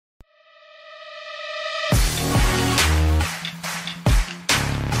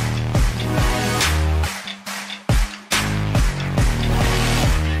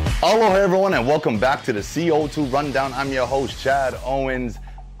Aloha everyone and welcome back to the CO2 Rundown. I'm your host, Chad Owens.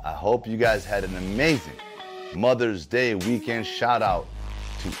 I hope you guys had an amazing Mother's Day weekend. Shout out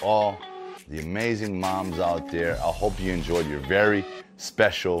to all the amazing moms out there. I hope you enjoyed your very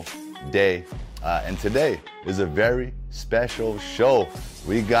special day. And today is a very special show.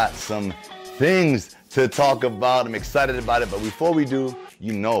 We got some things to talk about. I'm excited about it. But before we do,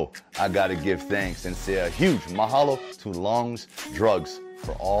 you know I got to give thanks and say a huge mahalo to Long's Drugs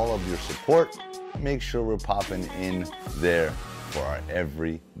for all of your support. Make sure we're popping in there for our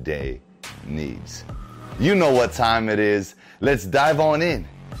everyday needs. You know what time it is. Let's dive on in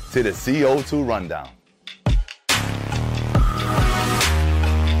to the CO2 Rundown.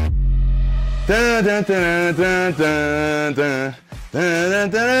 Dun, dun, dun, dun, dun, dun, dun, dun,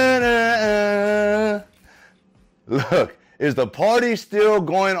 dun, dun. Look, is the party still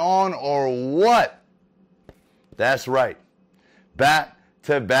going on or what? That's right.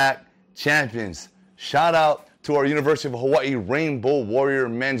 Back-to-back champions. Shout out to our University of Hawaii Rainbow Warrior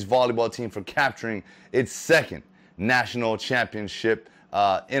men's volleyball team for capturing its second national championship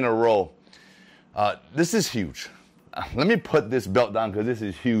in a row. This is huge. Let me put this belt down because this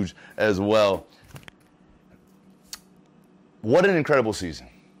is huge as well. What an incredible season.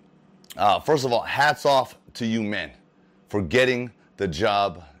 First of all, hats off to you men for getting the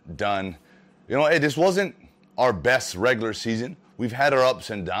job done. You know, hey, this wasn't our best regular season. We've had our ups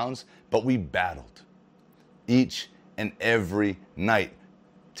and downs, but we battled each and every night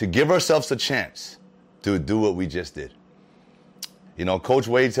to give ourselves a chance to do what we just did. You know, Coach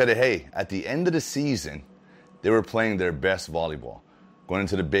Wade said, hey, at the end of the season, they were playing their best volleyball, going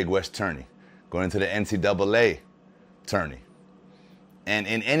into the Big West tourney, going into the NCAA tourney. And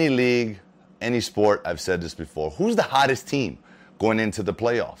in any league, any sport, I've said this before, who's the hottest team going into the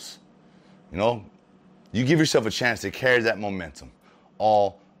playoffs? You know, you give yourself a chance to carry that momentum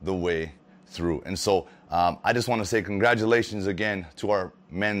all the way through. And so I just want to say congratulations again to our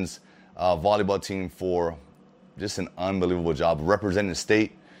men's volleyball team for just an unbelievable job representing the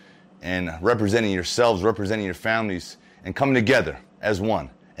state and representing yourselves, representing your families, and coming together as one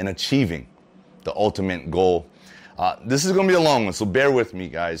and achieving the ultimate goal. This is going to be a long one, so bear with me,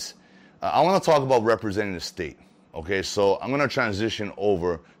 guys. I want to talk about representing the state. Okay, so I'm going to transition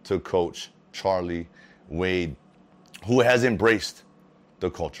over to Coach Charlie Wade, who has embraced the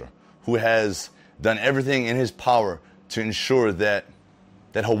culture, who has done everything in his power to ensure that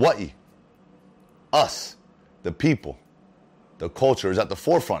Hawaii, us, the people, the culture is at the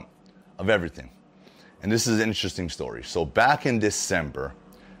forefront of everything. And this is an interesting story. So back in December,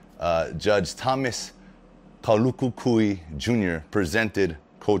 Judge Thomas Kalukukui Jr. presented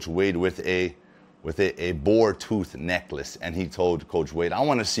Coach Wade with a boar tooth necklace, and he told Coach Wade, I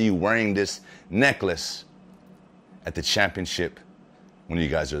want to see you wearing this necklace at the championship when you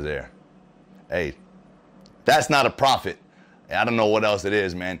guys are there. Hey, that's not a profit. I don't know what else it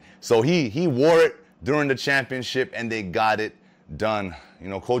is, man. So he wore it during the championship, and they got it done. You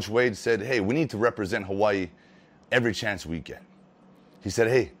know, Coach Wade said, hey, we need to represent Hawaii every chance we get. He said,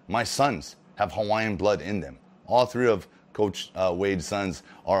 hey, my sons have Hawaiian blood in them. All three of Coach Wade's sons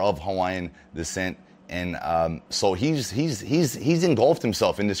are of Hawaiian descent, and so he's engulfed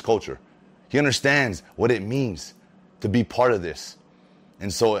himself in this culture. He understands what it means to be part of this,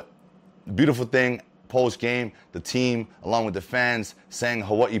 and so the beautiful thing post game, the team along with the fans sang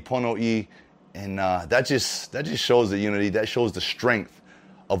Hawaii Pono'i, and that just shows the unity. That shows the strength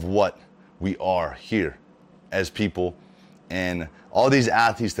of what we are here as people. And all these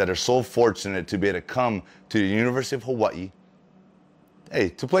athletes that are so fortunate to be able to come to the University of Hawaii, hey,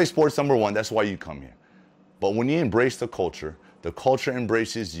 to play sports, number one, that's why you come here. But when you embrace the culture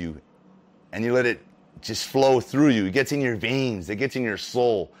embraces you, and you let it just flow through you. It gets in your veins. It gets in your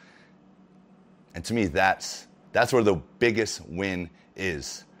soul. And to me, that's where the biggest win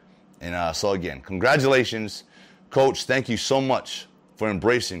is. And so again, congratulations, Coach. Thank you so much for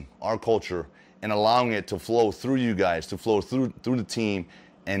embracing our culture and allowing it to flow through you guys, to flow through the team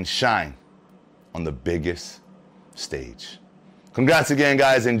and shine on the biggest stage. Congrats again,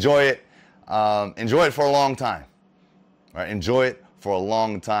 guys. Enjoy it. Enjoy it for a long time. All right, enjoy it for a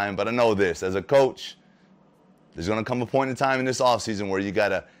long time. But I know this, as a coach, there's going to come a point in time in this offseason where you got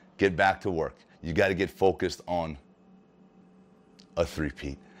to get back to work. You got to get focused on a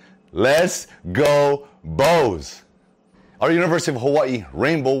three-peat. Let's go, Bows. Our University of Hawaii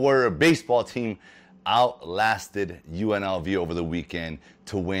Rainbow Warrior baseball team outlasted UNLV over the weekend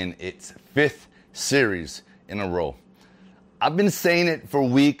to win its 5th series in a row. I've been saying it for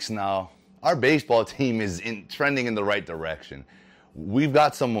weeks now. Our baseball team is trending in the right direction. We've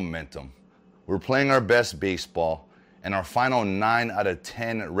got some momentum. We're playing our best baseball, And our final 9 out of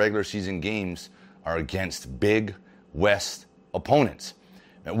 10 regular season games are against Big West opponents.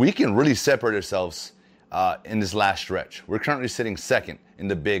 And we can really separate ourselves in this last stretch. We're currently sitting second in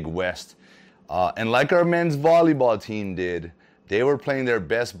the Big West. And like our men's volleyball team did, they were playing their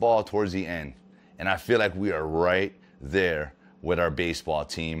best ball towards the end. And I feel like we are right there with our baseball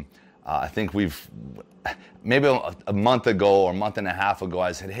team. I think maybe a month ago or a month and a half ago,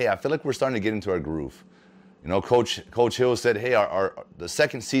 I said, hey, I feel like we're starting to get into our groove. You know, Coach Hill said, hey, the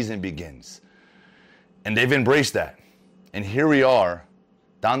second season begins. And they've embraced that. And here we are,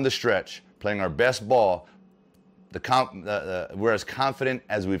 down the stretch, playing our best ball. We're as confident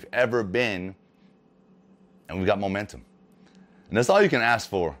as we've ever been, and we've got momentum. And that's all you can ask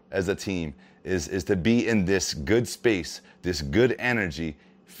for as a team, is to be in this good space, this good energy,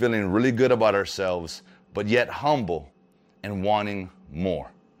 feeling really good about ourselves, but yet humble and wanting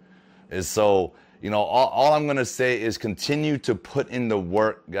more. And so, you know, all I'm going to say is continue to put in the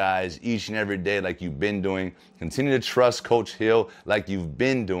work, guys, each and every day like you've been doing. Continue to trust Coach Hill like you've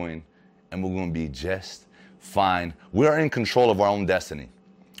been doing, and we're going to be just fine. We are in control of our own destiny,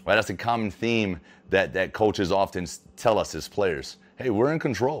 right? That's a common theme that coaches often tell us as players. Hey, we're in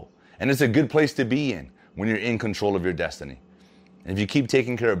control. And it's a good place to be in when you're in control of your destiny. And if you keep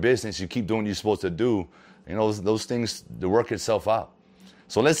taking care of business, you keep doing what you're supposed to do, you know, those things, they work itself out.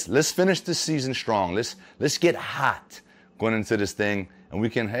 So let's finish this season strong. Let's get hot going into this thing, and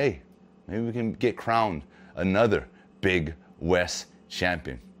maybe we can get crowned another Big West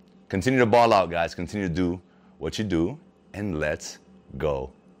champion. Continue to ball out, guys. Continue to do what you do, and let's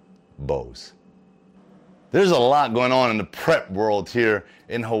go Bows. There's a lot going on in the prep world here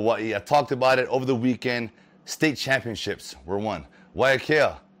in Hawaii. I talked about it over the weekend. State championships were won.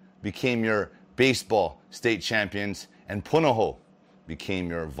 Waiakea became your baseball state champions, and Punahou became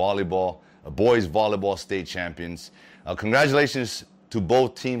your boys volleyball state champions. Congratulations to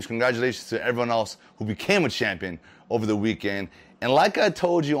both teams. Congratulations to everyone else who became a champion over the weekend. And like I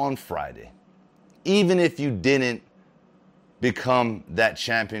told you on Friday, even if you didn't become that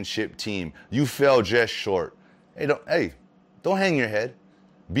championship team, you fell just short. Hey, don't hang your head.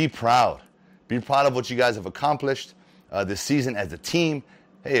 Be proud. Be proud of what you guys have accomplished this season as a team.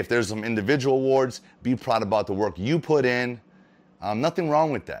 Hey, if there's some individual awards, be proud about the work you put in. Nothing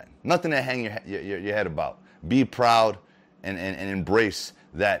wrong with that. Nothing to hang your head about. Be proud and embrace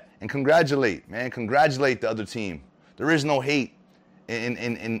that. And congratulate the other team. There is no hate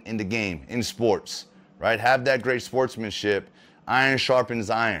in the game, in sports, right? Have that great sportsmanship. Iron sharpens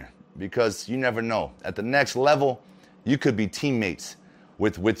iron, because you never know. At the next level, you could be teammates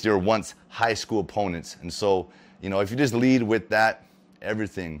with your once high school opponents. And so, you know, if you just lead with that,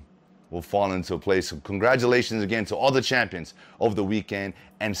 everything will fall into place. So congratulations again to all the champions over the weekend.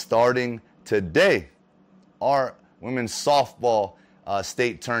 And starting today, our women's softball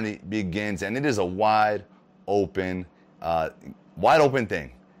state tourney begins, and it is a wide open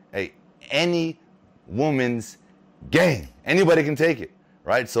thing. Hey, any woman's game, anybody can take it,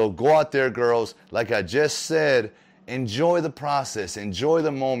 right? So go out there, girls. Like I just said, enjoy the process, enjoy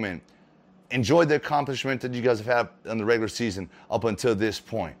the moment, enjoy the accomplishment that you guys have had in the regular season up until this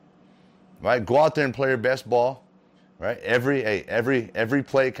point. Right? Go out there and play your best ball. Right? Every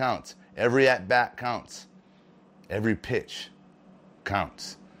play counts. Every at-bat counts. Every pitch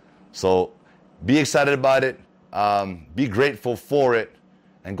counts. So be excited about it. Be grateful for it.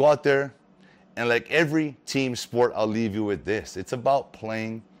 And go out there. And like every team sport, I'll leave you with this. It's about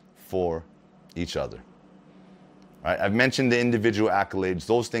playing for each other. Right? I've mentioned the individual accolades.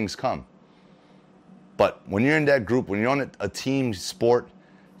 Those things come. But when you're in that group, when you're on a team sport,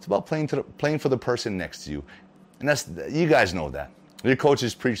 it's about playing for the person next to you. And you guys know that. Your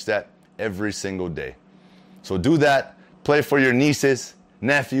coaches preach that every single day. So do that. Play for your nieces,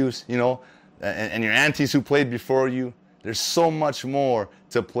 nephews, you know, and your aunties who played before you. There's so much more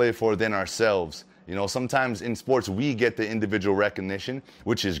to play for than ourselves. You know, sometimes in sports we get the individual recognition,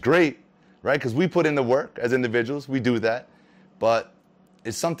 which is great, right? Because we put in the work as individuals. We do that. But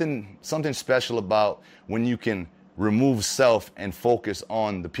it's something special about when you can remove self and focus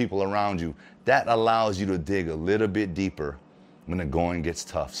on the people around you. That allows you to dig a little bit deeper when the going gets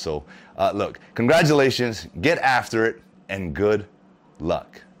tough. So, look, congratulations, get after it, and good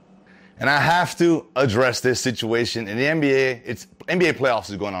luck. And I have to address this situation in the NBA. It's NBA playoffs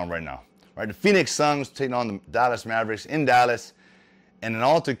is going on right now. Right, the Phoenix Suns taking on the Dallas Mavericks in Dallas, and an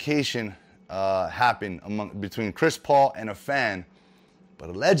altercation happened between Chris Paul and a fan. But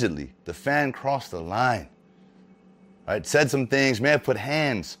allegedly, the fan crossed the line. Right, said some things, may have put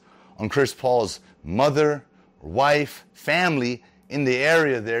hands on Chris Paul's mother, wife, family in the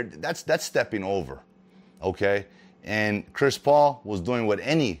area there. That's stepping over. Okay, And Chris Paul was doing what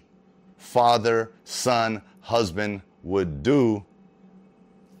any father, son, husband would do,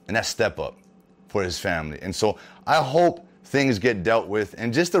 and that's step up for his family. And so I hope things get dealt with.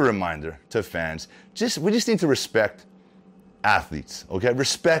 And just a reminder to fans, we just need to respect athletes, okay?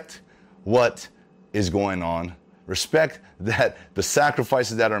 Respect what is going on. Respect that the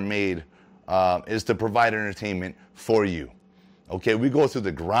sacrifices that are made is to provide entertainment for you, okay? We go through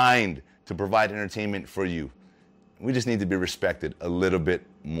the grind to provide entertainment for you. We just need to be respected a little bit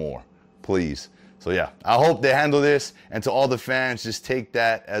more, please. So yeah, I hope they handle this. And to all the fans, just take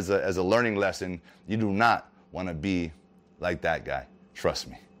that as a learning lesson. You do not want to be like that guy. Trust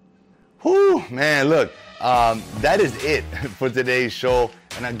me. Whew, man, look, that is it for today's show.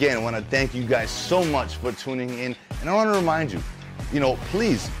 And again, I want to thank you guys so much for tuning in. And I want to remind you,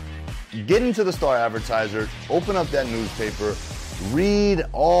 please get into the Star Advertiser, open up that newspaper, read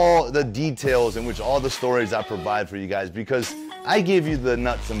all the details in which all the stories I provide for you guys, because I give you the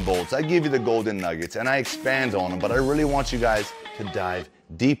nuts and bolts, I give you the golden nuggets, and I expand on them, but I really want you guys to dive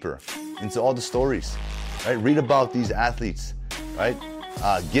deeper into all the stories, right? Read about these athletes, right?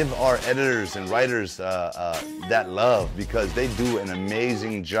 Give our editors and writers that love, because they do an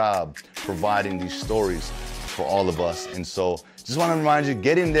amazing job providing these stories for all of us. And so just want to remind you,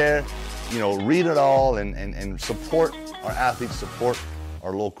 get in there, read it all and support our athletes, support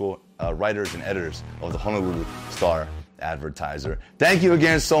our local writers and editors of the Honolulu Star Advertiser. Thank you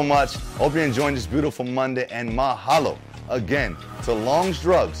again so much. Hope you're enjoying this beautiful Monday, and mahalo again to Long's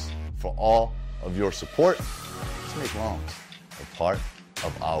Drugs for all of your support. Let's make Long's a part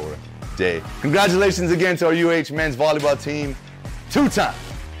of our day. Congratulations again to our UH men's volleyball team, two-time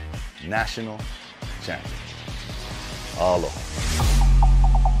national champions. Aloha.